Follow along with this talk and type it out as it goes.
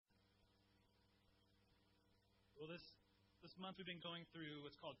Well, this month we've been going through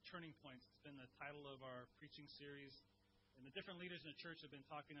what's called Turning Points. It's been the title of our preaching series. And the different leaders in the church have been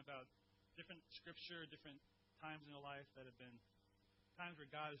talking about different scripture, different times in their life that have been times where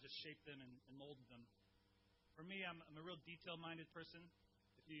God has just shaped them and molded them. For me, I'm a real detail-minded person.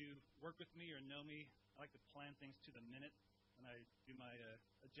 If you work with me or know me, I like to plan things to the minute when I do my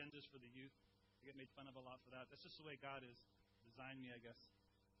agendas for the youth. I get made fun of a lot for that. That's just the way God has designed me, I guess.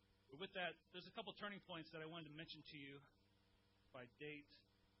 But with that, there's a couple turning points that I wanted to mention to you by date,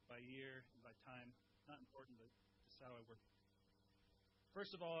 by year, and by time. Not important, but just how I work.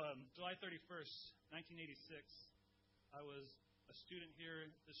 First of all, July 31st, 1986, I was a student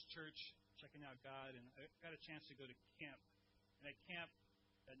here at this church checking out God, and I got a chance to go to camp. And at camp,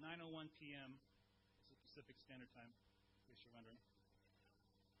 at 9:01 p.m., this is Pacific Standard Time, in case you're wondering,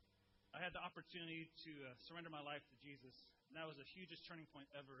 I had the opportunity to surrender my life to Jesus, and that was the hugest turning point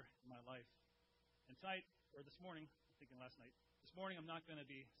ever in my life. And tonight, or this morning, I'm thinking last night, this morning I'm not going to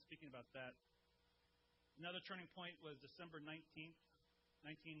be speaking about that. Another turning point was December 19th,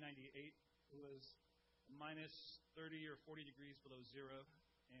 1998. It was minus 30 or 40 degrees below zero,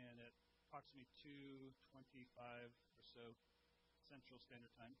 and at approximately 2:25 or so Central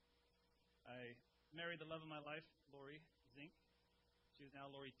Standard Time, I married the love of my life, Lori Zink. She is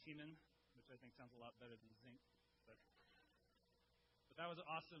now Lori Tiemann, which I think sounds a lot better than Zink. But that was an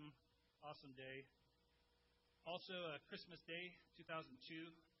awesome day. Also, Christmas Day,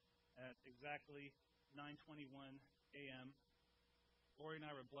 2002, at exactly 9:21 a.m., Lori and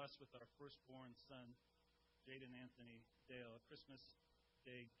I were blessed with our firstborn son, Jaden Anthony Dale, a Christmas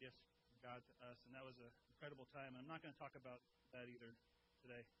Day gift from God to us, and that was an incredible time. And I'm not going to talk about that either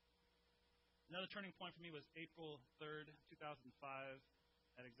today. Another turning point for me was April 3rd, 2005,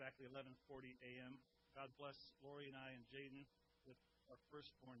 at exactly 11:40 a.m. God bless Lori and I and Jaden with our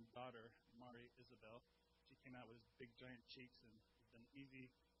firstborn daughter, Mari Isabel. She came out with big, giant cheeks and has been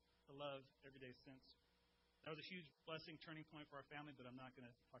easy to love every day since. That was a huge blessing, turning point for our family, but I'm not going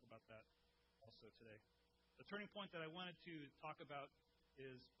to talk about that also today. The turning point that I wanted to talk about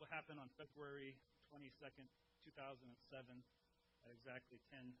is what happened on February 22nd, 2007, at exactly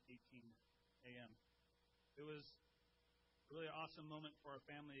 10:18 a.m. It was really an awesome moment for our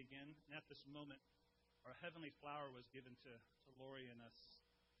family again, and at this moment, our heavenly flower was given to Lori and us,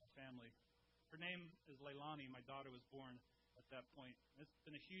 our family. Her name is Leilani. My daughter was born at that point. It's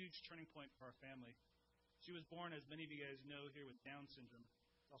been a huge turning point for our family. She was born, as many of you guys know, here with Down syndrome.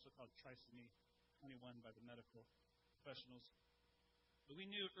 It's also called trisomy 21 by the medical professionals. But we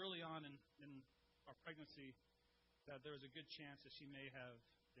knew early on in our pregnancy that there was a good chance that she may have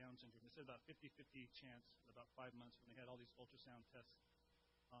Down syndrome. They said about 50-50 chance at about 5 months when they had all these ultrasound tests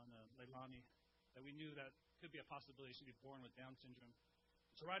on Leilani, that we knew that could be a possibility she'd be born with Down syndrome.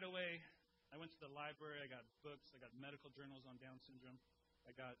 So right away, I went to the library, I got books, I got medical journals on Down syndrome,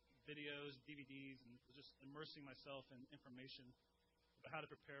 I got videos, DVDs, and was just immersing myself in information about how to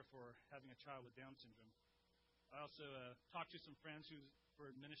prepare for having a child with Down syndrome. I also talked to some friends who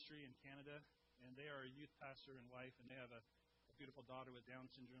were in ministry in Canada, and they are a youth pastor and wife, and they have a beautiful daughter with Down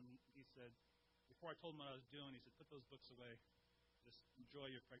syndrome. He said, before I told him what I was doing, he said, put those books away. Just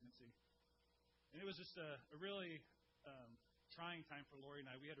enjoy your pregnancy. And it was just a really trying time for Lori and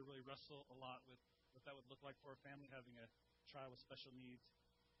I. We had to really wrestle a lot with what that would look like for our family, having a child with special needs.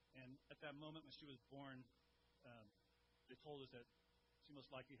 And at that moment when she was born, they told us that she most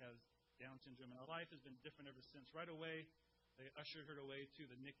likely has Down syndrome. And our life has been different ever since. Right away, they ushered her away to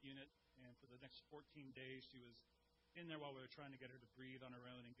the NIC unit, and for the next 14 days, she was in there while we were trying to get her to breathe on her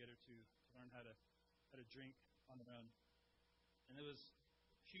own and get her to learn how to drink on her own. And it was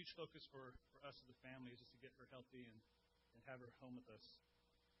a huge focus for us as a family, just to get her healthy and have her home with us.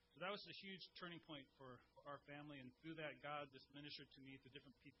 So that was a huge turning point for our family, and through that, God just ministered to me through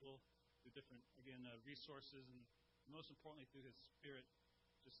different people, through different, resources, and most importantly, through His Spirit,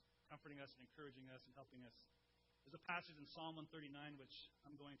 just comforting us and encouraging us and helping us. There's a passage in Psalm 139, which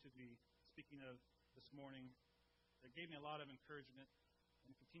I'm going to be speaking of this morning, that gave me a lot of encouragement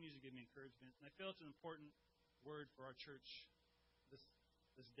and continues to give me encouragement. And I feel it's an important word for our church this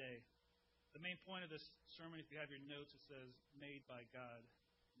day. The main point of this sermon, if you have your notes, it says, made by God.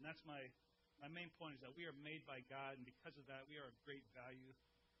 And that's my main point, is that we are made by God, and because of that, we are of great value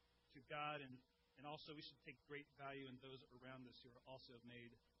to God, and also we should take great value in those around us who are also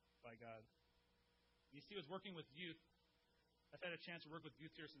made by God. You see, I was working with youth. I've had a chance to work with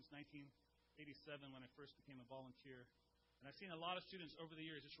youth here since 1987 when I first became a volunteer. And I've seen a lot of students over the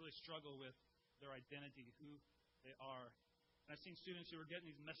years just really struggle with their identity, who they are. And I've seen students who are getting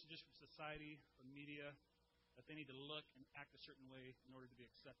these messages from society, from media, that they need to look and act a certain way in order to be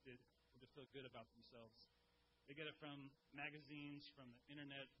accepted or to feel good about themselves. They get it from magazines, from the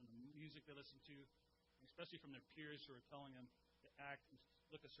internet, from the music they listen to, especially from their peers who are telling them to act and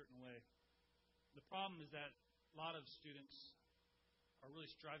look a certain way. The problem is that a lot of students are really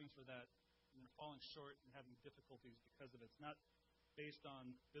striving for that, and they're falling short and having difficulties because of it. It's not based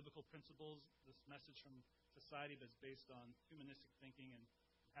on biblical principles, this message from society, but it's based on humanistic thinking and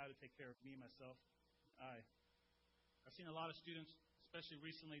how to take care of me, myself, and I. I've seen a lot of students, especially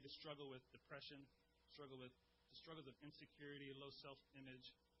recently, to struggle with depression, struggle with the struggles of insecurity, low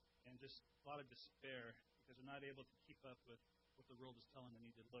self-image, and just a lot of despair because they're not able to keep up with what the world is telling them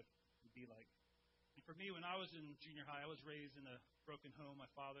they need to look and be like. And for me, when I was in junior high, I was raised in a broken home.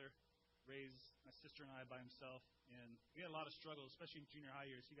 My father raised my sister and I by himself, and we had a lot of struggles, especially in junior high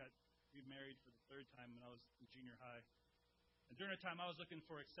years. He got remarried for the third time when I was in junior high. And during that time, I was looking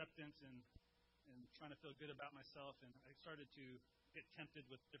for acceptance and trying to feel good about myself, and I started to get tempted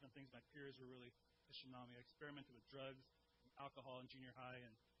with different things my peers were really pushing on me. I experimented with drugs and alcohol in junior high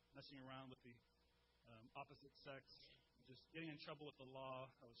and messing around with the opposite sex, just getting in trouble with the law.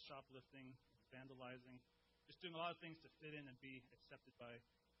 I was shoplifting, vandalizing, just doing a lot of things to fit in and be accepted by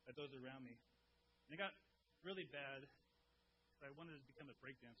those around me. And it got really bad because I wanted to become a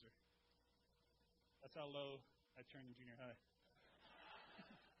breakdancer. That's how low I turned in junior high.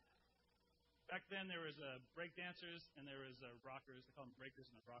 Back then, there was breakdancers and there was rockers. They call them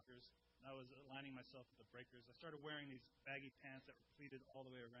breakers and the rockers. And I was aligning myself with the breakers. I started wearing these baggy pants that were pleated all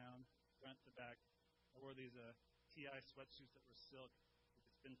the way around, front to back. I wore these TI sweatsuits that were silk. You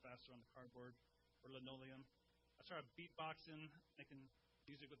could spin faster on the cardboard or linoleum. I started beatboxing, making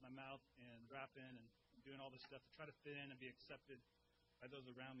music with my mouth and rapping and doing all this stuff to try to fit in and be accepted by those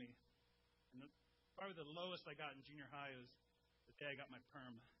around me. And probably the lowest I got in junior high was the day I got my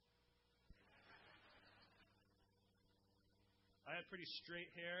perm. I had pretty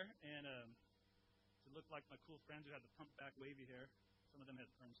straight hair, and to look like my cool friends who had the pumped back wavy hair. Some of them had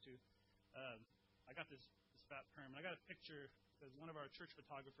perms too. I got this fat perm. And I got a picture because one of our church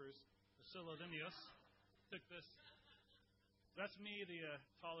photographers, Priscilla Limios, took this. That's me, the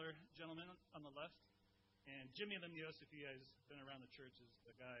taller gentleman on the left. And Jimmy Limios, if you guys have been around the church, is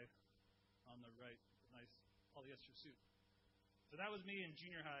the guy on the right with a nice polyester suit. So that was me in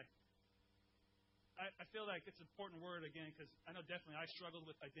junior high. I feel like it's an important word, again, because I know definitely I struggled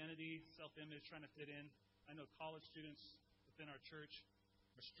with identity, self-image, trying to fit in. I know college students within our church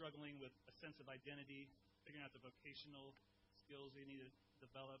are struggling with a sense of identity, figuring out the vocational skills they need to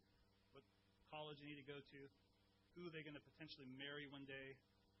develop, what college they need to go to, who they're going to potentially marry one day,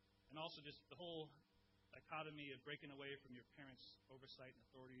 and also just the whole dichotomy of breaking away from your parents' oversight and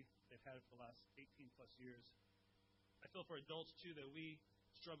authority they've had for the last 18-plus years. I feel for adults, too, that we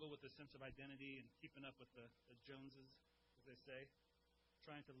struggle with a sense of identity and keeping up with the Joneses, as they say,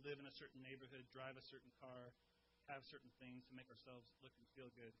 trying to live in a certain neighborhood, drive a certain car, have certain things to make ourselves look and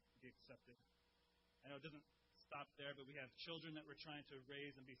feel good, be accepted. I know it doesn't stop there, but we have children that we're trying to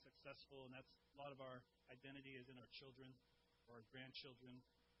raise and be successful, and that's a lot of our identity is in our children or our grandchildren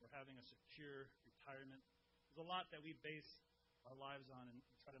or having a secure retirement. There's a lot that we base our lives on and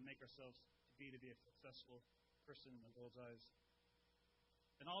try to make ourselves to be a successful person in the world's eyes.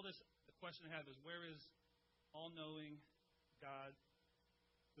 And all this, the question I have is, where is all-knowing God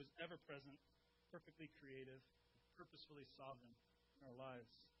who is ever-present, perfectly creative, purposefully sovereign in our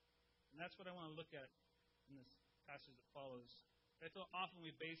lives? And that's what I want to look at in this passage that follows. I feel often we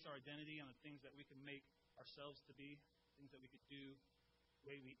base our identity on the things that we can make ourselves to be, things that we could do, the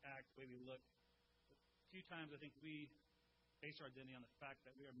way we act, the way we look. But a few times I think we base our identity on the fact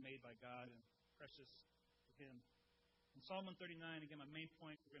that we are made by God and precious to Him. In Psalm 139, again, my main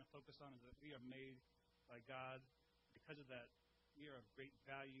point we're going to focus on is that we are made by God. Because of that, we are of great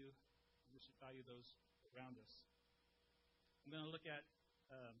value, and we should value those around us. I'm going to look at,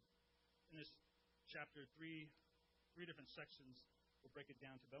 in this chapter, three different sections. We'll break it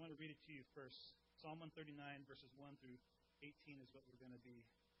down to, but I want to read it to you first. Psalm 139, verses 1 through 18 is what we're going to be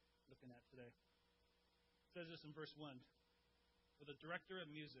looking at today. It says this in verse 1. For the director of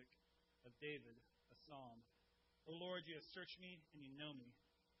music of David, a psalm. O Lord, you have searched me, and you know me.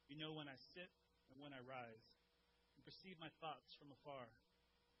 You know when I sit and when I rise. You perceive my thoughts from afar.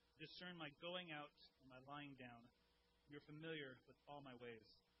 You discern my going out and my lying down. You are familiar with all my ways.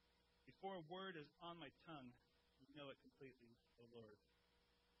 Before a word is on my tongue, you know it completely, O Lord.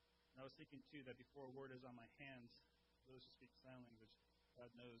 And I was thinking, too, that before a word is on my hands, those who speak sign language, God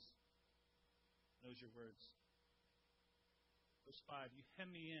knows your words. Verse 5, you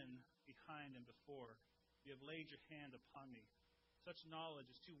hem me in behind and before. You have laid your hand upon me. Such knowledge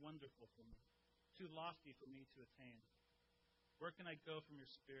is too wonderful for me, too lofty for me to attain. Where can I go from your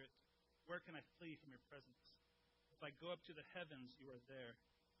spirit? Where can I flee from your presence? If I go up to the heavens, you are there.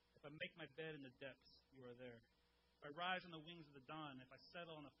 If I make my bed in the depths, you are there. If I rise on the wings of the dawn, if I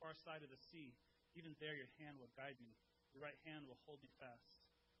settle on the far side of the sea, even there your hand will guide me. Your right hand will hold me fast.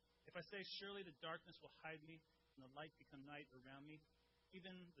 If I say, surely the darkness will hide me, and the light become night around me,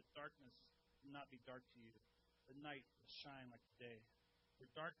 even the darkness will not be dark to you. The night will shine like the day. For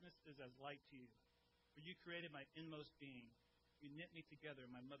darkness is as light to you. For you created my inmost being. You knit me together in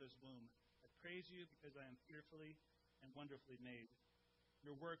my mother's womb. I praise you because I am fearfully and wonderfully made.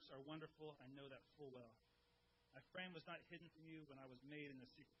 Your works are wonderful, I know that full well. My frame was not hidden from you when I was made in the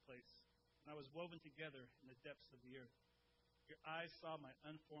secret place, when I was woven together in the depths of the earth. Your eyes saw my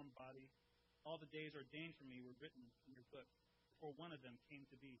unformed body. All the days ordained for me were written in your book, before one of them came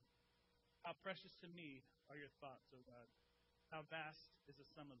to be. How precious to me are your thoughts, O God. How vast is the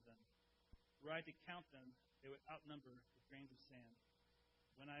sum of them. Were I to count them, they would outnumber the grains of sand.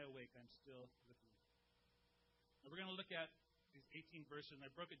 When I awake, I'm still with you. Now we're going to look at these 18 verses, and I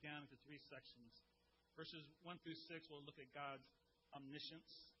broke it down into 3 sections. Verses 1 through 6, we'll look at God's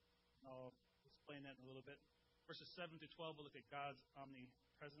omniscience. I'll explain that in a little bit. Verses 7 through 12, we'll look at God's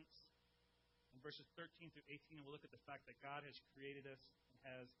omnipresence. And verses 13 through 18, we'll look at the fact that God has created us and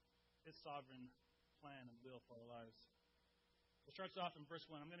has His sovereign plan and will for our lives. It starts off in verse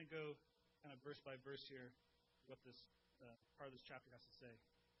 1. I'm going to go kind of verse by verse here, what this part of this chapter has to say.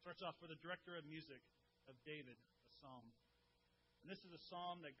 It starts off with the director of music of David, a psalm. And this is a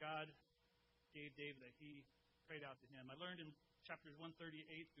psalm that God gave David that he prayed out to him. I learned in chapters 138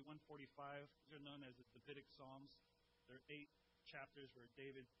 through 145, these are known as the Davidic Psalms. There are 8 chapters where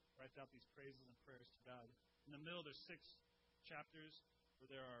David writes out these praises and prayers to God. In the middle, there's 6 chapters where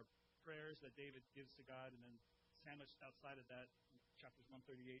there are prayers that David gives to God, and then sandwiched outside of that, chapters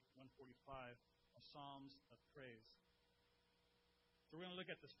 138 to 145, are psalms of praise. So we're going to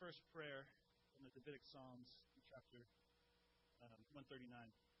look at this first prayer in the Davidic Psalms in chapter 139.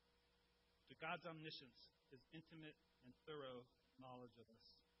 To God's omniscience, His intimate and thorough knowledge of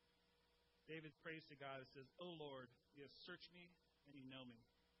us. David prays to God and says, O Lord, you have searched me and you know me.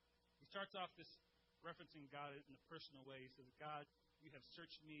 He starts off this referencing God in a personal way. He says, God, you have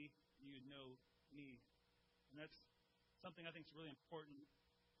searched me and you know me. And that's something I think is really important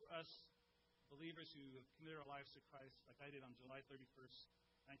for us believers who have committed our lives to Christ, like I did on July 31st,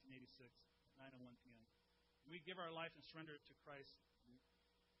 1986, at 9:01 p.m. When we give our life and surrender it to Christ,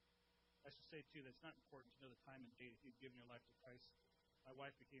 I should say, too, that it's not important to know the time and date if you've given your life to Christ. My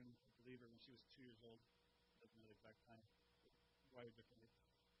wife became a believer when she was 2 years old. I don't know the exact time. Wired differently.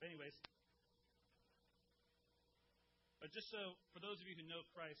 But anyways, but just so, for those of you who know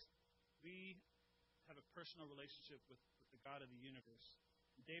Christ, we have a personal relationship with the God of the universe.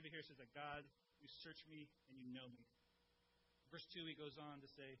 And David here says that, God, you search me and you know me. Verse 2, he goes on to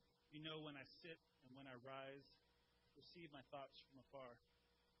say, you know when I sit and when I rise, receive my thoughts from afar.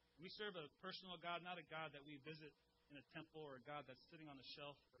 We serve a personal God, not a God that we visit in a temple or a God that's sitting on a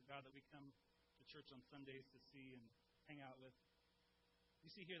shelf or a God that we come to church on Sundays to see and hang out with.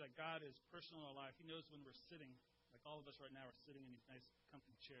 You see here that God is personal in our life. He knows when we're sitting, like all of us right now are sitting in these nice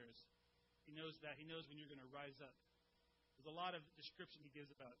comfy chairs. He knows that. He knows when you're going to rise up. There's a lot of description he gives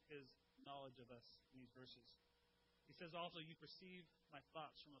about his knowledge of us in these verses. He says also, you perceive my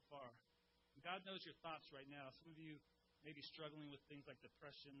thoughts from afar. And God knows your thoughts right now. Some of you may be struggling with things like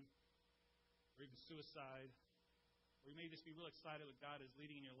depression or even suicide. Or you may just be real excited what God is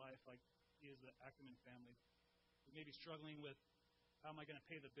leading in your life, like He is the Ackerman family. You may be struggling with, how am I going to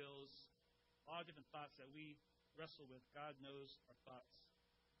pay the bills? A lot of different thoughts that we wrestle with. God knows our thoughts.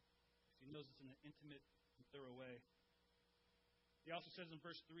 He knows us in an intimate and thorough way. He also says in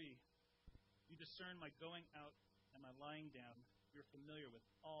verse 3, you discern my going out and my lying down. You're familiar with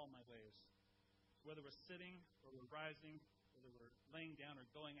all my ways. Whether we're sitting or we're rising, whether we're laying down or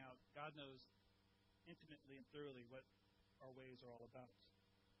going out, God knows intimately and thoroughly what our ways are all about.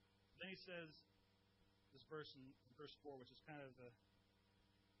 Then he says this verse in verse 4, which is kind of a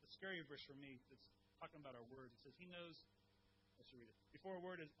scary verse for me. It's talking about our words. It says, he knows, let's read it. Before a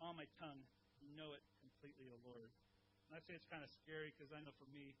word is on my tongue, you know it completely, O Lord. And I say it's kind of scary because I know for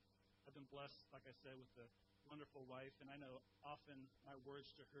me, I've been blessed, like I said, with a wonderful wife, and I know often my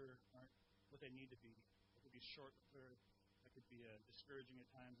words to her aren't what they need to be. I could be short with her. I could be discouraging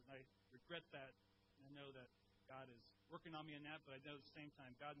at times, and I regret that. And I know that God is working on me in that, but I know at the same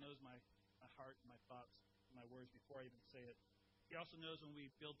time, God knows my heart and my thoughts and my words before I even say it. He also knows when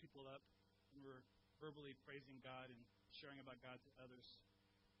we build people up, when we're verbally praising God and sharing about God to others.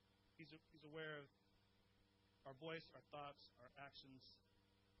 He's aware of our voice, our thoughts, our actions.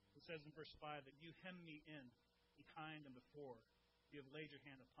 It says in verse 5 that you hem me in behind and before. You have laid your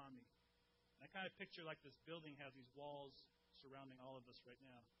hand upon me. And I kind of picture like this building has these walls surrounding all of us right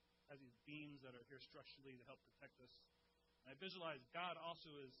now, has these beams that are here structurally to help protect us. And I visualize God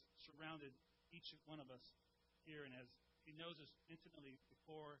also is surrounded each one of us here, and as He knows us intimately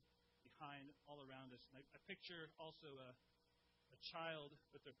before, behind, all around us. And I picture also a child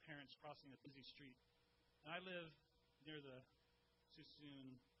with their parents crossing a busy street. And I live near the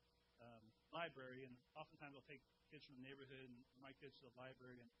Suisun library, and oftentimes I'll take kids from the neighborhood and my kids to the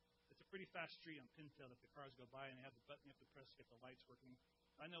library. And it's a pretty fast street on Pintail that the cars go by, and they have the button you have to press to get the lights working.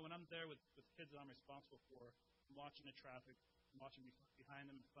 I know when I'm there with kids that I'm responsible for, I'm watching the traffic, I'm watching behind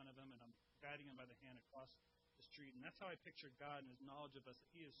them, in front of them, and I'm guiding them by the hand across the street. And that's how I picture God and His knowledge of us,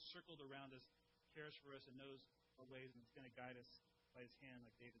 that He is circled around us, cares for us, and knows our ways, and He's going to guide us by His hand,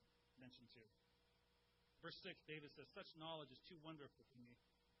 like David mentioned too. Verse 6, David says, "Such knowledge is too wonderful for me,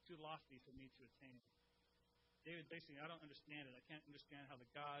 too lofty for me to attain." David basically, I don't understand it. I can't understand how the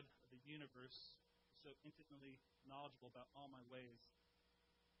God of the universe is so intimately knowledgeable about all my ways.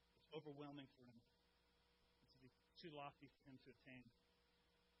 It's overwhelming for Him. It's too lofty for Him to attain.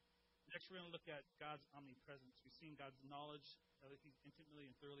 Next, we're going to look at God's omnipresence. We've seen God's knowledge, that He's intimately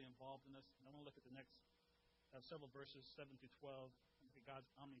and thoroughly involved in us. And I want to look at the next several verses, 7 through 12, and look at God's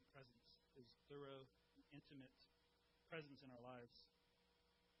omnipresence, His thorough and intimate presence in our lives.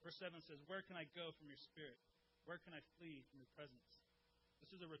 Verse 7 says, "Where can I go from your spirit? Where can I flee from your presence?"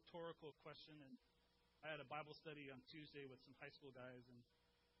 This is a rhetorical question, and I had a Bible study on Tuesday with some high school guys, and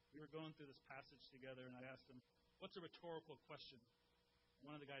we were going through this passage together, and I asked them, "What's a rhetorical question?"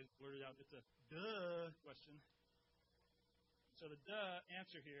 One of the guys blurted out, "It's a duh question." So the duh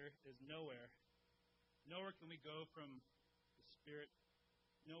answer here is nowhere. Nowhere can we go from the Spirit.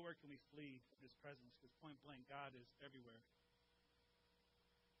 Nowhere can we flee from His presence, because point blank, God is everywhere.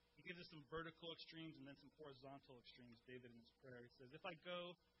 He gives us some vertical extremes and then some horizontal extremes, David in his prayer. He says, "If I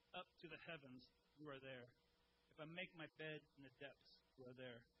go up to the heavens, you are there. If I make my bed in the depths, you are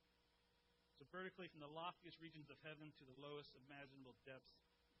there." So vertically, from the loftiest regions of heaven to the lowest imaginable depths,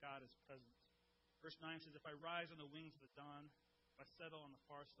 God is present. Verse 9 says, "If I rise on the wings of the dawn, if I settle on the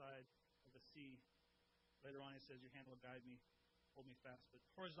far side of the sea," later on he says, "Your hand will guide me, hold me fast." But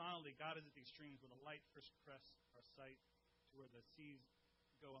horizontally, God is at the extremes, where the light first crests our sight to where the seas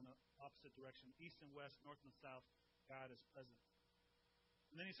go in the opposite direction. East and west, north and south, God is present.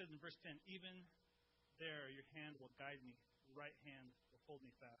 And then he says in verse 10, "Even there your hand will guide me, your right hand will hold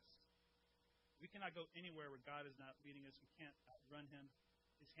me fast." We cannot go anywhere where God is not leading us. We can't outrun Him.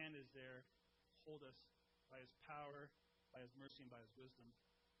 His hand is there to hold us by His power, by His mercy, and by His wisdom.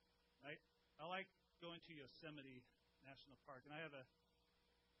 Right? I like going to Yosemite National Park, and I have a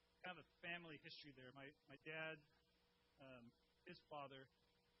kind of a family history there. My dad, his father,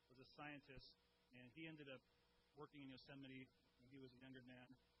 was a scientist, and he ended up working in Yosemite when he was a younger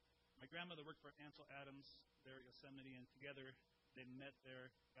man. My grandmother worked for Ansel Adams there at Yosemite, and together they met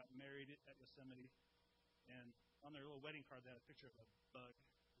there, got married at Yosemite, and on their little wedding card they had a picture of a bug.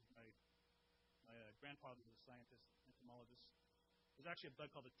 My grandfather was a scientist, entomologist. There's actually a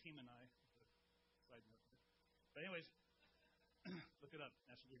bug called the Temini. Side note. But anyways, look it up,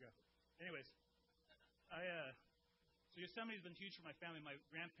 National Geographic. Anyways, so Yosemite's been huge for my family. My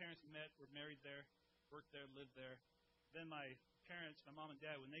grandparents met, were married there, worked there, lived there. Then my parents, my mom and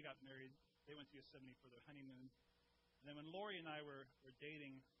dad, when they got married, they went to Yosemite for their honeymoon. And then when Lori and I were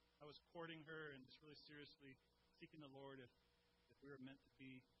dating, I was courting her and just really seriously seeking the Lord if we were meant to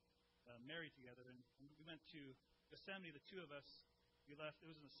be married together. And we went to Yosemite, the two of us. We left, it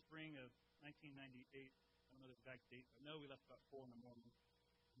was in the spring of 1998. I don't know the exact date, but no, we left about 4 in the morning.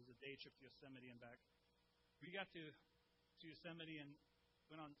 It was a day trip to Yosemite and back. We got to Yosemite and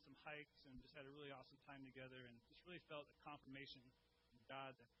went on some hikes and just had a really awesome time together, and just really felt a confirmation from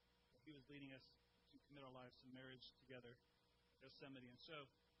God that He was leading us to commit our lives to marriage together at Yosemite. And so,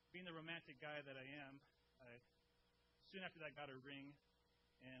 being the romantic guy that I am, I soon after that got a ring,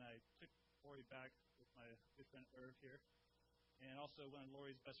 and I took Lori back with my good friend Irv here, and also one of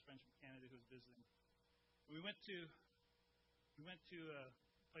Lori's best friends from Canada who was visiting. We went to a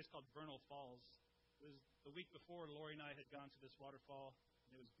place called Vernal Falls. It was the week before Lori and I had gone to this waterfall,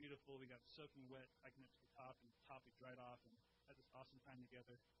 and it was beautiful. We got soaking wet, hiking up to the top, and the top we dried off, and had this awesome time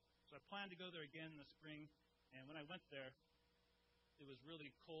together. So I planned to go there again in the spring, and when I went there, it was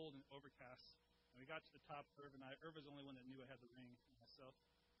really cold and overcast. And we got to the top, Irv was the only one that knew I had the ring, and myself.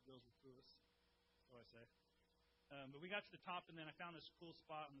 The girls were clueless, so I say. But we got to the top, and then I found this cool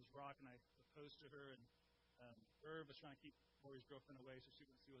spot on this rock, and I proposed to her, and Irv was trying to keep Lori's girlfriend away so she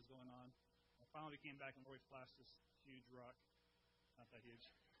wouldn't see what was going on. And finally, we came back, and Lori flashed this huge rock. Not that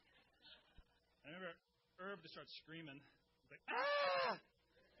huge. I remember Irv just started screaming. He's like, "Ah!"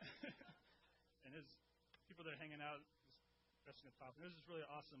 were there hanging out, just dressing the top. And it was just really an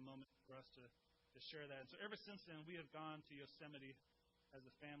awesome moment for us to share that. And so ever since then, we have gone to Yosemite as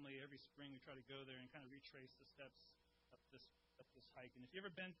a family. Every spring, we try to go there and kind of retrace the steps up this hike. And if you've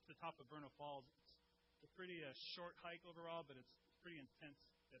ever been to the top of Vernal Falls, it's a pretty short hike overall, but it's pretty intense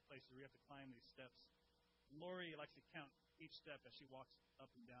at places where you have to climb these steps. Lori likes to count each step as she walks up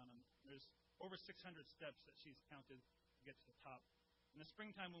and down them. There's over 600 steps that she's counted to get to the top. In the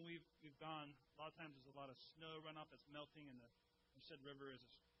springtime when we've gone, a lot of times there's a lot of snow runoff that's melting, and the Merced River is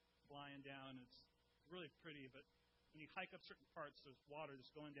just flying down. It's really pretty, but when you hike up certain parts, there's water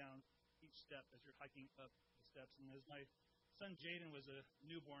just going down each step as you're hiking up the steps. And as my son Jaden was a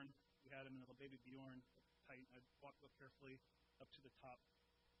newborn, we had him in a little baby Bjorn tight. I walked real carefully up to the top.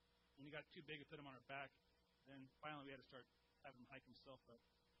 When he got too big, we put him on our back. Then finally, we had to start having him hike himself up.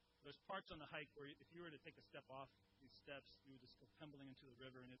 There's parts on the hike where if you were to take a step off these steps, you would just go tumbling into the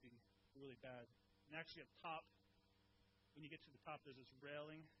river, and it'd be really bad. And actually, up top, when you get to the top, there's this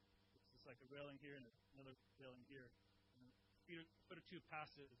railing. It's just like a railing here and another railing here. And a foot or two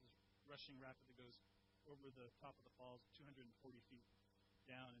past it is this rushing rapid that goes over the top of the falls, 240 feet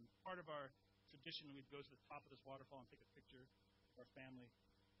down. And part of our tradition, we'd go to the top of this waterfall and take a picture of our family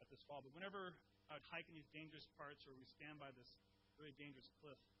at this fall. But whenever I would hike in these dangerous parts, or we stand by this really dangerous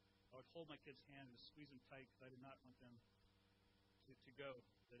cliff, I would hold my kid's hand and squeeze them tight because I did not want them to go.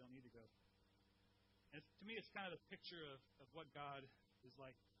 They don't need to go. And to me, it's kind of a picture of what God is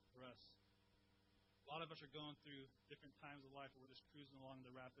like for us. A lot of us are going through different times of life where we're just cruising along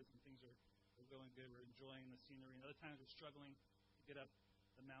the rapids and things are going good. We're enjoying the scenery. And other times we're struggling to get up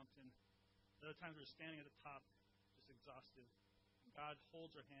the mountain. Other times we're standing at the top, just exhausted. And God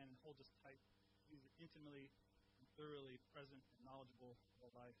holds our hand and holds us tight. He's intimately and thoroughly present and knowledgeable of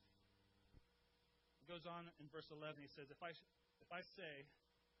our life. It goes on in verse 11. He says, If I say,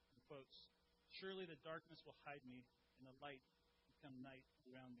 in quotes, surely the darkness will hide me, and the light become night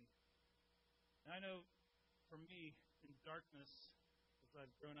around me. And I know, for me, in darkness, as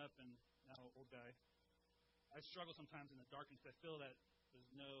I've grown up and now an old guy, I struggle sometimes in the darkness. I feel that there's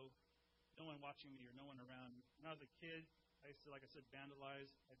no one watching me or no one around me. When I was a kid, I used to, like I said,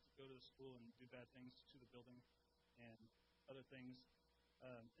 vandalize. I used to go to the school and do bad things to the building and other things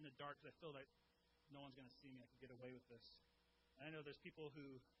in the dark because I feel like no one's going to see me. I can get away with this. And I know there's people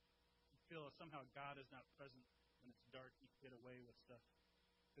who feel that somehow God is not present when it's dark. You can get away with stuff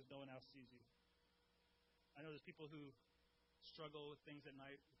because no one else sees you. I know there's people who struggle with things at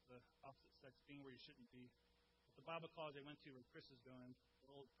night with the opposite sex being where you shouldn't be. But the Bible college I went to where Chris is going,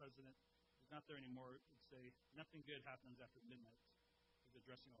 the old president, who's not there anymore, would say nothing good happens after midnight. He's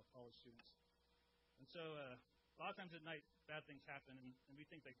addressing all college students. And so a lot of times at night, bad things happen, and we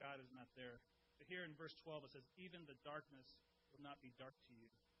think that God is not there. But here in verse 12, it says, even the darkness will not be dark to you.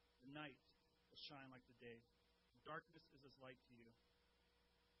 The night will shine like the day. Darkness is as light to you.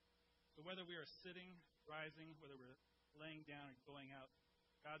 So whether we are sitting, rising, whether we're laying down or going out,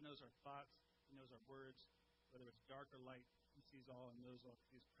 God knows our thoughts. He knows our words. Whether it's dark or light, He sees all and knows all.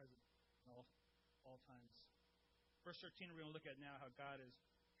 He is present in all times. Verse 13, we're going to look at now how God has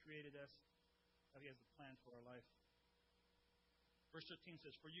created us, how He has a plan for our life. Verse 13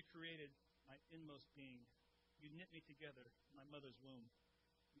 says, For you created my inmost being. You knit me together in my mother's womb.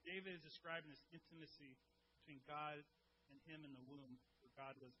 David is describing this intimacy between God and him in the womb, where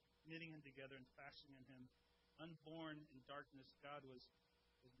God was knitting him together and fashioning him. Unborn in darkness, God was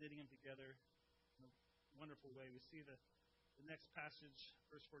knitting him together in a wonderful way. We see the next passage,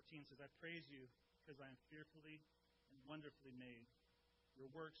 verse 14 says, I praise you because I am fearfully and wonderfully made. Your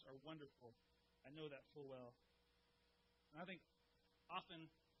works are wonderful. I know that full well. And I think often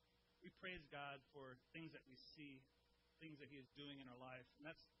we praise God for things that we see, things that He is doing in our life. And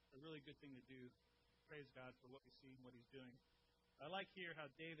that's a really good thing to do, praise God for what we see and what He's doing. I like here how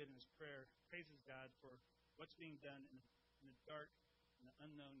David in his prayer praises God for what's being done in the dark, in the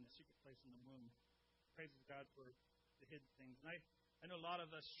unknown, in the secret place in the womb. Praises God for the hidden things. And I know a lot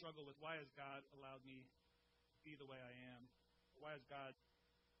of us struggle with why has God allowed me to be the way I am? Why has God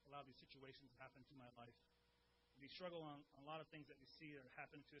allowed these situations to happen to my life? We struggle on a lot of things that we see that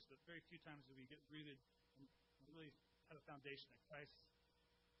happen to us, but very few times do we get rooted and really have a foundation that Christ,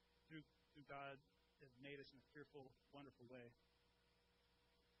 through God, has made us in a fearful, wonderful way.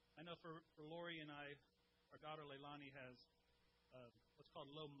 I know for Lori and I, our daughter Leilani has what's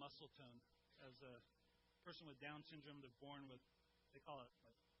called low muscle tone. As a person with Down syndrome, they're born with, they call it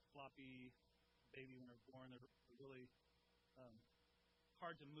like floppy baby when they're born. They're really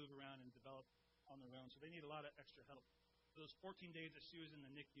hard to move around and develop on their own, so they need a lot of extra help. For those 14 days that she was in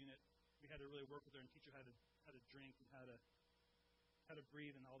the NICU unit, we had to really work with her and teach her how to drink and how to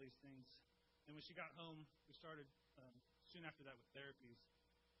breathe and all these things. And And when she got home, we started soon after that with therapies.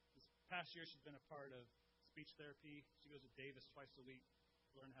 This past year, she's been a part of speech therapy. She goes to Davis twice a week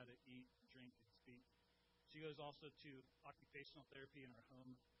to learn how to eat, drink, and speak. She goes also to occupational therapy in our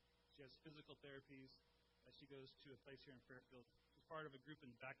home. She has physical therapies as she goes to a place here in Fairfield. She's part of a group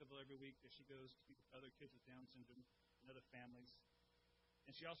in Vacaville every week that she goes to meet with other kids with Down syndrome and other families.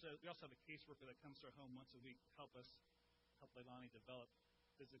 And we also have a caseworker that comes to our home once a week to help Leilani develop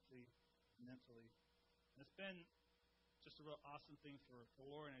physically and mentally. And it's been just a real awesome thing for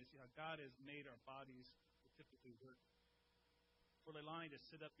Laura and I to see how God has made our bodies to typically work. For Leilani to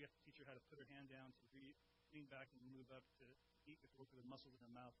sit up, we have to teach her how to put her hand down, to lean back and move up, to eat with work with the muscles in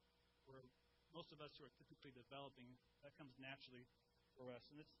her mouth. Where most of us who are typically developing, that comes naturally for us.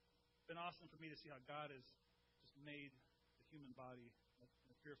 And it's been awesome for me to see how God has just made the human body in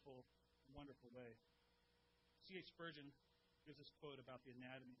a fearful, wonderful way. C.H. Spurgeon gives this quote about the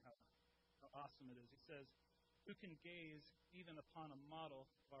anatomy, how awesome it is. He says, "Who can gaze even upon a model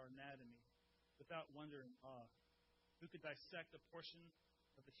of our anatomy without wonder and awe? Who could dissect a portion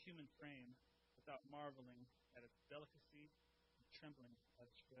of the human frame without marveling at its delicacy and trembling at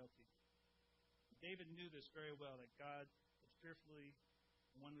its frailty?" David knew this very well, that God had fearfully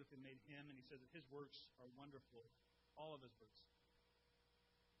and wonderfully made him, and he says that his works are wonderful, all of his works.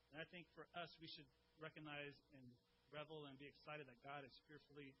 And I think for us, we should recognize and revel and be excited that God has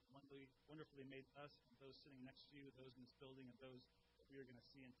fearfully, wonderfully made us and those sitting next to you, those in this building, and those that we are going to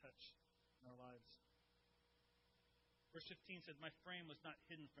see and touch in our lives. Verse 15 says, "My frame was not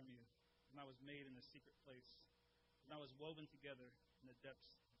hidden from you when I was made in the secret place, when I was woven together in the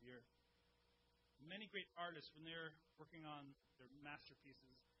depths of the earth." Many great artists, when they're working on their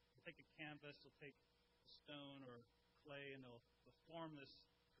masterpieces, they'll take a canvas, they'll take a stone or clay, and they'll form this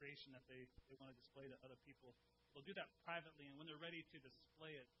creation that they want to display to other people. They'll do that privately, and when they're ready to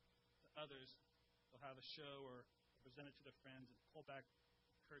display it to others, they'll have a show or present it to their friends and pull back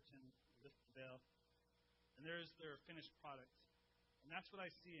the curtain, lift the veil, and there's their finished product. And that's what I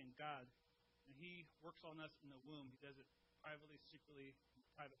see in God. And He works on us in the womb. He does it privately, secretly, in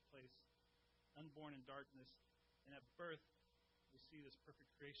a private place, unborn in darkness. And at birth, we see this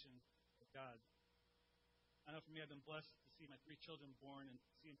perfect creation of God. I know for me, I've been blessed to see my 3 children born and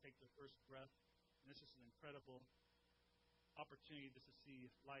see them take their first breath. And this is an incredible opportunity just to see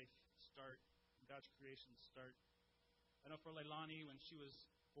life start, God's creation start. I know for Leilani, when she was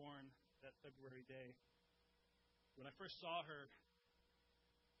born that February day, when I first saw her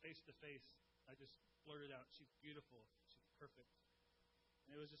face to face, I just blurted out, "She's beautiful. She's perfect."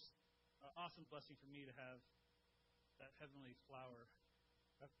 And it was just an awesome blessing for me to have that heavenly flower.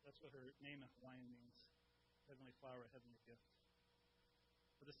 That's what her name in Hawaiian means. Heavenly flower, a heavenly gift.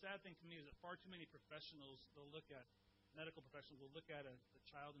 But the sad thing to me is that far too many professionals, medical professionals will look at a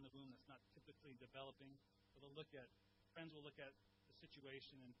child in the womb that's not typically developing, or friends will look at the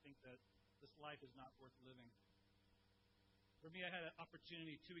situation and think that this life is not worth living. For me, I had an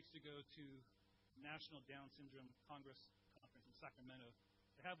opportunity 2 weeks ago to National Down Syndrome Congress Conference in Sacramento.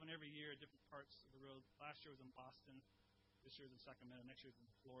 They have one every year at different parts of the world. Last year was in Boston. This year is in Sacramento. Next year is in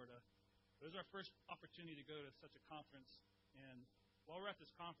Florida. It was our first opportunity to go to such a conference. And while we're at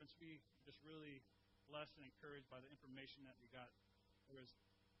this conference, we were just really blessed and encouraged by the information that we got. There was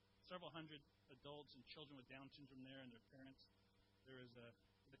several hundred adults and children with Down syndrome there and their parents. There was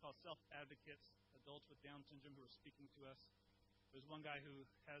what they call self-advocates, adults with Down syndrome who were speaking to us. There's one guy who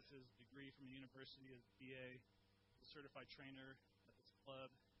has his degree from a university as a BA, a certified trainer at this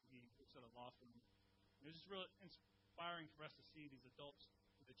club. He works at a law firm. It was just real inspiring for us to see these adults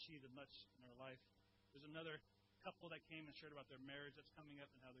who've achieved much in their life. There's another couple that came and shared about their marriage that's coming up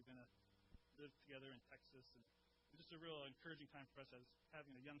and how they're going to live together in Texas. And it was just a real encouraging time for us as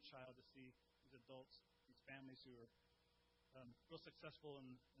having a young child to see these adults, these families who are real successful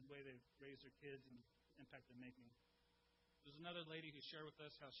in the way they've raised their kids and the impact they're making. There's another lady who shared with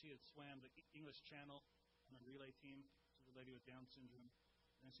us how she had swam the English Channel on a relay team. She's a lady with Down syndrome.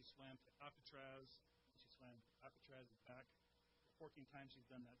 And then she swam to Alcatraz, and she swam Alcatraz and back. 14 times she's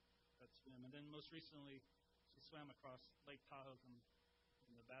done that swim. And then most recently, she swam across Lake Tahoe from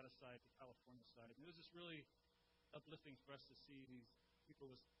the Nevada side to California side. And it was just really uplifting for us to see these people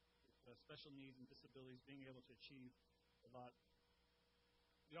with special needs and disabilities being able to achieve a lot.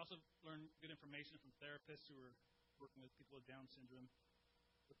 We also learned good information from therapists who were working with people with Down syndrome.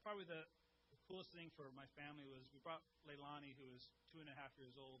 But probably the coolest thing for my family was we brought Leilani, who is 2.5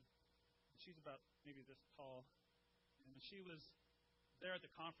 years old. She's about maybe this tall. And when she was there at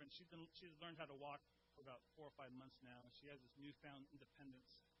the conference, she's learned how to walk for about 4 or 5 months now. And she has this newfound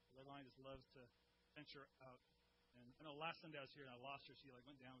independence. Leilani just loves to venture out. And I know last Sunday I was here and I lost her. She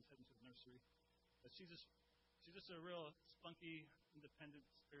went down, was heading to the nursery. But she's just a real spunky, independent,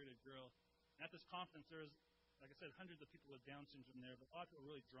 spirited girl. And at this conference, there was, like I said, hundreds of people with Down syndrome there, but a lot of people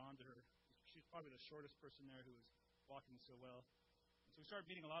were really drawn to her. She's probably the shortest person there who was walking so well. And so we started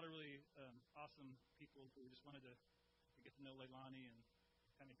meeting a lot of really awesome people who just wanted to get to know Leilani and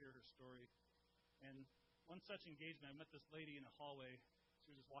kind of hear her story. And one such engagement, I met this lady in a hallway. She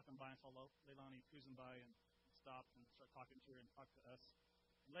was just walking by and saw Leilani cruising by and stopped and started talking to her and talked to us.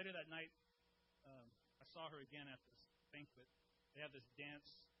 And later that night, I saw her again at this banquet. They have this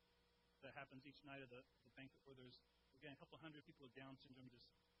dance that happens each night of the banquet where there's, again, a couple hundred people with Down syndrome just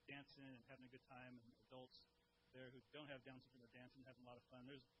dancing and having a good time, and adults there who don't have Down syndrome are dancing and having a lot of fun.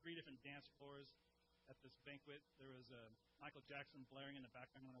 There's 3 different dance floors at this banquet. There was Michael Jackson blaring in the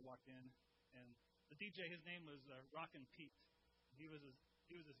background when I walked in, and the DJ, his name was Rockin' Pete. He was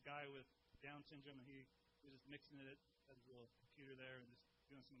this guy with Down syndrome, and he was just mixing it, had his little computer there and just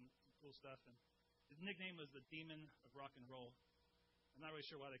doing some cool stuff. And his nickname was the Demon of Rock and Roll. I'm not really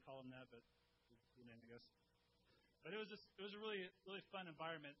sure why they call him that, but it's a cool name, I guess. But it was a really, really fun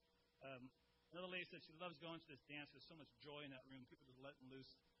environment. Another lady said she loves going to this dance. There's so much joy in that room. People just letting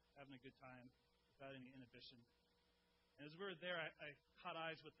loose, having a good time without any inhibition. And as we were there, I caught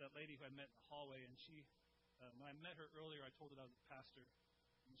eyes with that lady who I met in the hallway. And she, when I met her earlier, I told her that I was a pastor.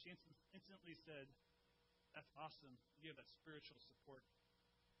 And she instantly said, "That's awesome. You have that spiritual support."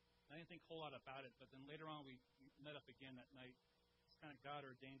 I didn't think a whole lot about it, but then later on we met up again that night. It's kind of God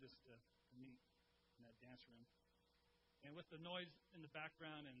ordained us to meet in that dance room. And with the noise in the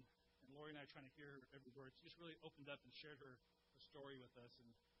background and Lori and I trying to hear her every word, she just really opened up and shared her story with us.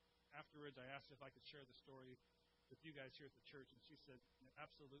 And afterwards I asked if I could share the story with you guys here at the church, and she said,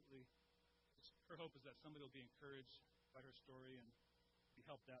 absolutely. Her hope is that somebody will be encouraged by her story and be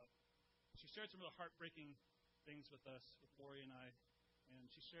helped out. She shared some real heartbreaking things with us, with Lori and I.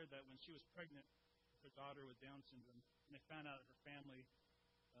 And she shared that when she was pregnant with her daughter with Down syndrome, and they found out that her family,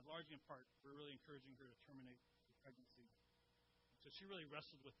 largely in part, were really encouraging her to terminate the pregnancy. So she really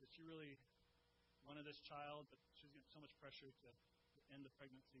wrestled with it. She really wanted this child, but she was getting so much pressure to end the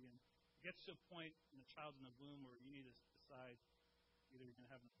pregnancy. And it gets to a point when the child's in the womb where you need to decide either you're going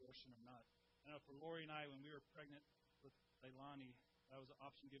to have an abortion or not. I know for Lori and I, when we were pregnant with Leilani, that was an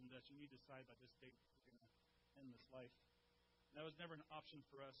option given to us. You need to decide by this date if you're going to end this life. That was never an option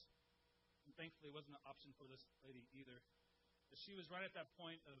for us. And thankfully, it wasn't an option for this lady either. But she was right at that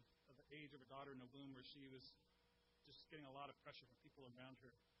point of the age of her daughter in the womb where she was just getting a lot of pressure from people around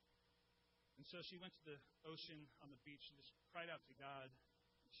her. And so she went to the ocean on the beach and just cried out to God.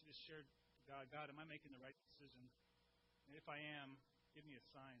 She just shared to God, "God, am I making the right decision? And if I am, give me a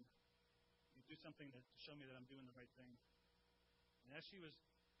sign. Do something to show me that I'm doing the right thing." And as she was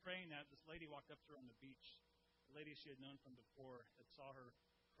praying that, this lady walked up to her on the beach. The lady she had known from before had saw her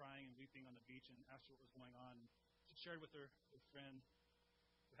crying and weeping on the beach and asked her what was going on. She shared with her friend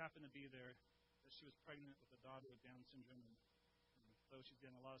who happened to be there that she was pregnant with a daughter with Down syndrome, and though she's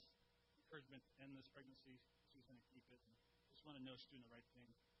getting a lot of encouragement to end this pregnancy, she's going to keep it. And just want to know she's doing the right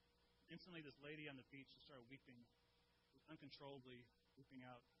thing. Instantly, this lady on the beach just started weeping, uncontrollably weeping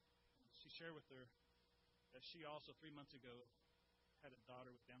out. And she shared with her that she also 3 months ago had a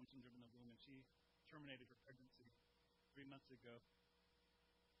daughter with Down syndrome in the womb, and she terminated her pregnancy 3 months ago.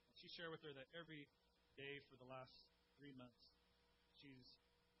 And she shared with her that every day for the last 3 months, she's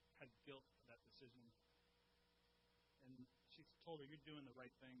had guilt for that decision. And she told her, "You're doing the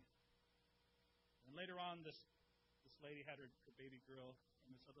right thing." And later on, this lady had her baby girl,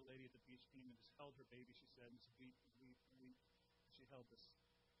 and this other lady at the beach came and just held her baby, she said, and just weep and weep and weep. She held this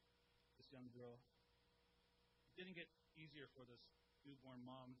young girl. It didn't get easier for this newborn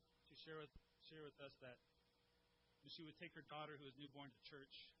mom. She shared with us that when she would take her daughter who was newborn to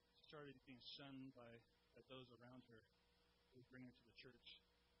church, she started being shunned by those around her who would bring her to the church.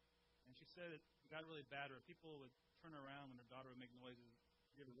 And she said it got really bad, where people would turn around when her daughter would make noises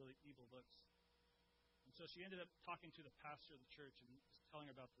and give her really evil looks. And so she ended up talking to the pastor of the church and just telling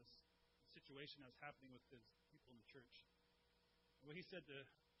her about this situation that was happening with his people in the church. And what he said to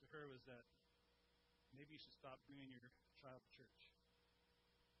her was that maybe you should stop bringing your child to church.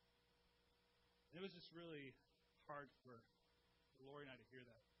 And it was just really hard for Lori and I to hear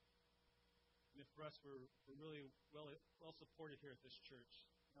that. And for us, we're really well supported here at this church.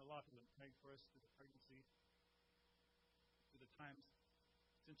 A lot of people have prayed for us through the pregnancy, through the times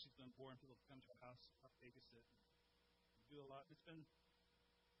since she's been born. People have come to our house, help babysit, and do a lot. It's been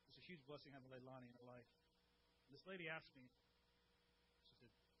just a huge blessing having Leilani in her life. And this lady asked me, she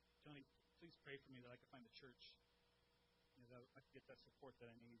said, "Tony, please pray for me that I can find a church, that I can get that support that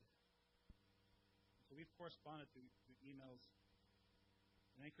I need." And so But we've corresponded through emails.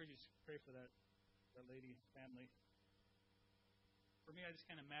 And I encourage you to pray for that lady family. For me, I just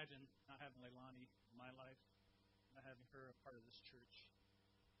can't imagine not having Leilani in my life, not having her a part of this church.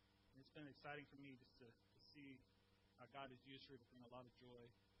 And it's been exciting for me just to see how God has used her to bring a lot of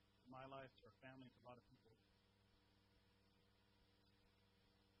joy to my life, to our family, to a lot of people.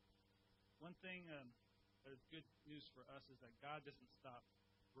 One thing that is good news for us is that God doesn't stop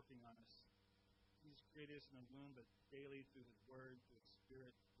working on us. He's created us in the womb, but daily through His Word, through His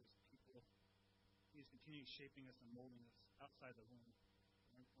Spirit, through His people, He's continuing shaping us and molding us outside the womb.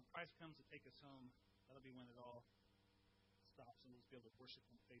 And when Christ comes to take us home, that'll be when it all stops and we'll just be able to worship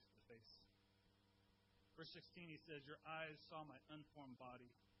Him face to face. Verse 16, He says, "Your eyes saw my unformed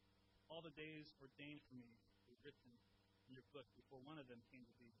body. All the days ordained for me were written in your book before one of them came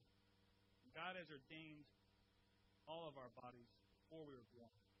to be." God has ordained all of our bodies before we were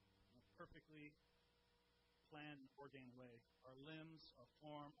born in a perfectly planned and ordained way. Our limbs, our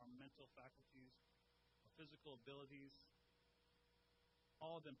form, our mental faculties, our physical abilities,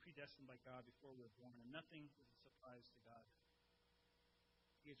 all of them predestined by God before we were born, and nothing is a surprise to God.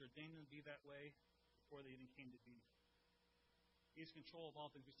 He has ordained them to be that way before they even came to be. He is in control of all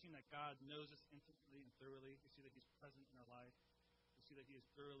things. We've seen that God knows us intimately and thoroughly. We see that He's present in our life. We see that He has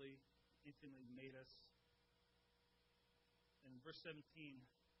thoroughly, intimately made us. In verse 17,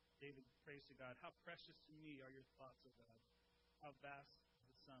 David prays to God, "How precious to me are your thoughts, O God. How vast is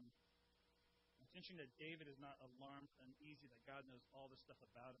the sum." It's interesting that David is not alarmed and uneasy that God knows all this stuff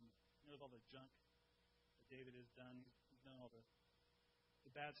about him. He knows all the junk that David has done. He's done all the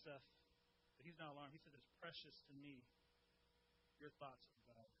bad stuff. But he's not alarmed. He says, "It's precious to me, your thoughts,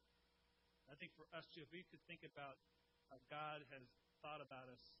 O God." I think for us too, if we could think about how God has thought about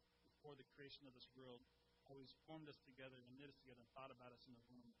us before the creation of this world, how He's formed us together and knit us together and thought about us in the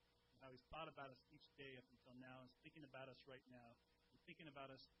womb, and how He's thought about us each day up until now, and is thinking about us right now, and thinking about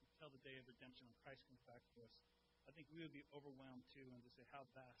us until the day of redemption when Christ comes back to us, I think we would be overwhelmed too and just say, how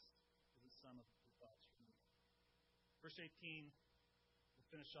vast is the sum of your thoughts for me. Verse 18, we'll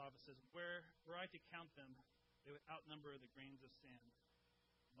finish off. It says, were I to count them, they would outnumber the grains of sand.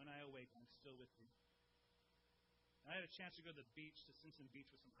 When I awake, I'm still with you. I had a chance to go to the beach, to Simpson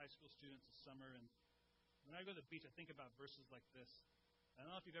Beach, with some high school students this summer, and when I go to the beach, I think about verses like this. I don't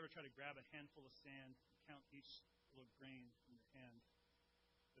know if you've ever tried to grab a handful of sand and count each little grain in your hand.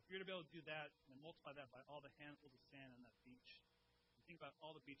 If you're to be able to do that and multiply that by all the handfuls of sand on that beach, and think about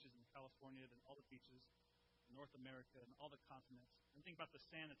all the beaches in California, then all the beaches in North America, and all the continents, and think about the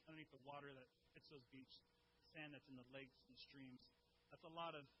sand that's underneath the water that hits those beaches, the sand that's in the lakes and the streams. That's a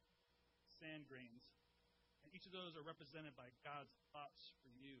lot of sand grains. And each of those are represented by God's thoughts for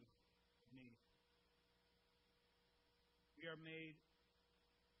you and me. We are made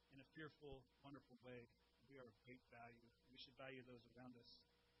in a fearful, wonderful way. We are of great value. We should value those around us.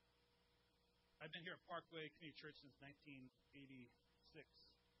 I've been here at Parkway Community Church since 1986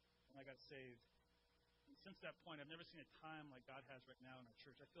 when I got saved. And since that point, I've never seen a time like God has right now in our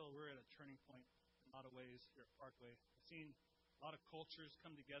church. I feel we're at a turning point in a lot of ways here at Parkway. I've seen a lot of cultures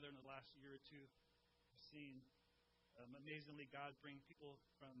come together in the last year or two. I've seen, amazingly, God bring people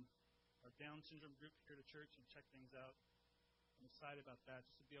from our Down syndrome group here to church and check things out. I'm excited about that,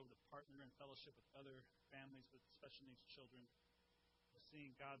 just to be able to partner and fellowship with other families with special needs children. We're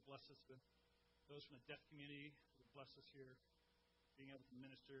seeing God bless us with those from the deaf community who bless us here, being able to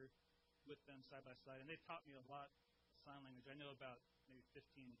minister with them side by side. And they've taught me a lot of sign language. I know about maybe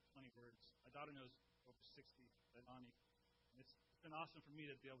 15, 20 words. My daughter knows over 60, Leilani. It's been awesome for me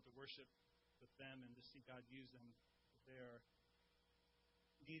to be able to worship with them and to see God use them. They are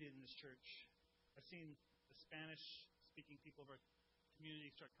needed in this church. I've seen the Spanish-speaking people of our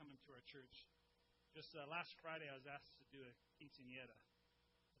community start coming to our church. Just last Friday, I was asked to do a quinceañera.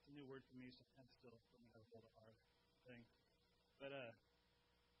 That's a new word for me, so I'm still learning how to build a hard thing. But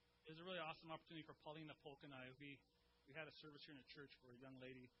it was a really awesome opportunity for Paulina Polk and I. We had a service here in a church for a young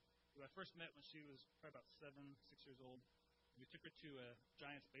lady who I first met when she was probably about 6 years old. We took her to a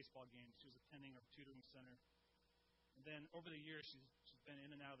Giants baseball game. She was attending our tutoring center. And then over the years, she's been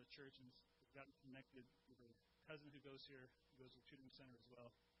in and out of the church and has gotten connected with a cousin who goes here, who goes to the tutoring center as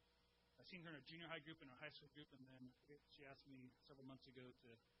well. I've seen her in a junior high group and a high school group, and then she asked me several months ago to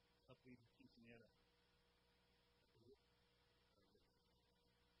help lead the quinceañera.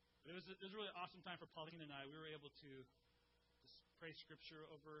 But it was a really awesome time for Pauline and I. We were able to just pray scripture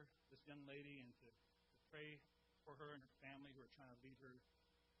over this young lady and to pray for her and her family who are trying to lead her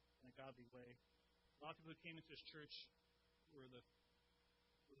in a godly way. A lot of people who came into this church were the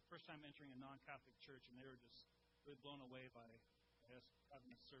first time entering a non-Catholic church, and they were just really blown away by us having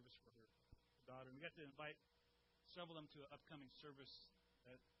a service for her. daughter. And we got to invite several of them to an upcoming service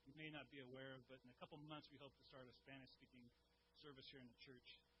that you may not be aware of, but in a couple months we hope to start a Spanish-speaking service here in the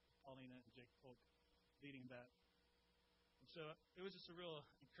church. Paulina and Jake Polk leading that. And so it was just a real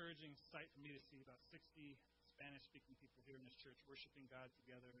encouraging sight for me to see about 60 Spanish-speaking people here in this church worshiping God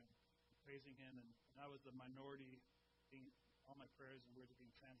together and praising Him. And I was the minority, being all my prayers and words are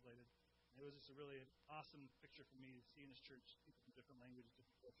being translated. And it was just a really awesome picture for me to see in this church people from different languages,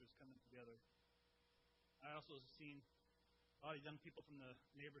 different cultures coming together. I also seen a lot of young people from the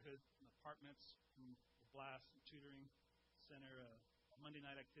neighborhood, from apartments, from the Blast and Tutoring Center, Monday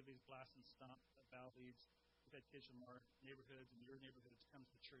night activities, Blast and Stomp at Val leads. We've had kids from our neighborhoods and your neighborhoods come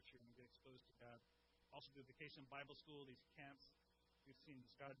to the church here and get exposed to God. Also do Vacation Bible School, these camps. We've seen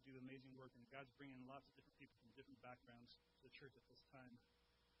God do amazing work, and God's bringing lots of different people from different backgrounds to the church at this time.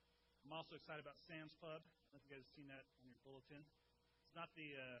 I'm also excited about Sam's Club. I don't know if you guys have seen that on your bulletin. It's not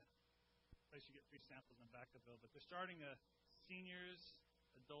the place you get free samples in Vacaville, but they're starting a seniors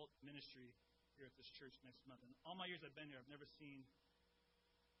adult ministry here at this church next month. And all my years I've been here, I've never seen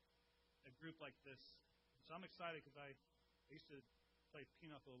a group like this. So I'm excited because I used to play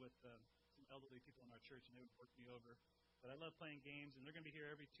pinochle with some elderly people in our church, and they would work me over. But I love playing games, and they're going to be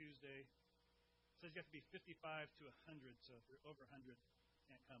here every Tuesday. It says you have to be 55 to 100, so if you're over 100, you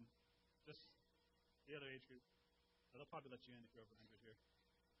can't come. Just the other age group. So they'll probably let you in if you're over 100 here.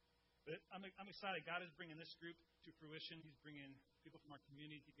 But I'm excited. God is bringing this group to fruition. He's bringing people from our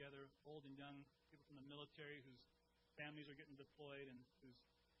community together, old and young, people from the military whose families are getting deployed and who's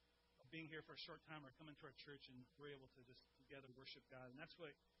being here for a short time are coming to our church, and we're able to just together worship God. And that's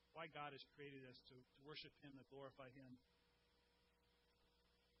why God has created us, to worship Him, to glorify Him.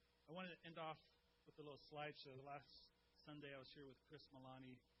 I wanted to end off with a little slideshow. Last Sunday I was here with Chris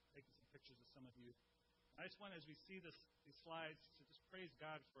Milani taking some pictures of some of you. I just want, as we see these slides, to just praise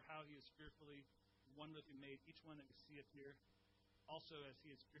God for how He has fearfully and wonderfully made each one that we see up here. Also, as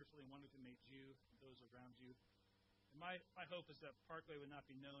He has fearfully and wonderfully made you and those around you. And my hope is that Parkway would not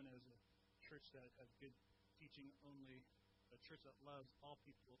be known as a church that has good teaching only, a church that loves all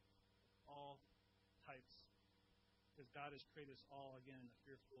people, all types, because God has created us all, again, in a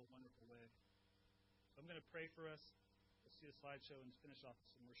fearful, wonderful way. So I'm going to pray for us. Let's see a slideshow and finish off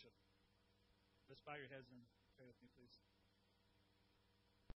with some worship. Let's bow your heads and pray with me, please.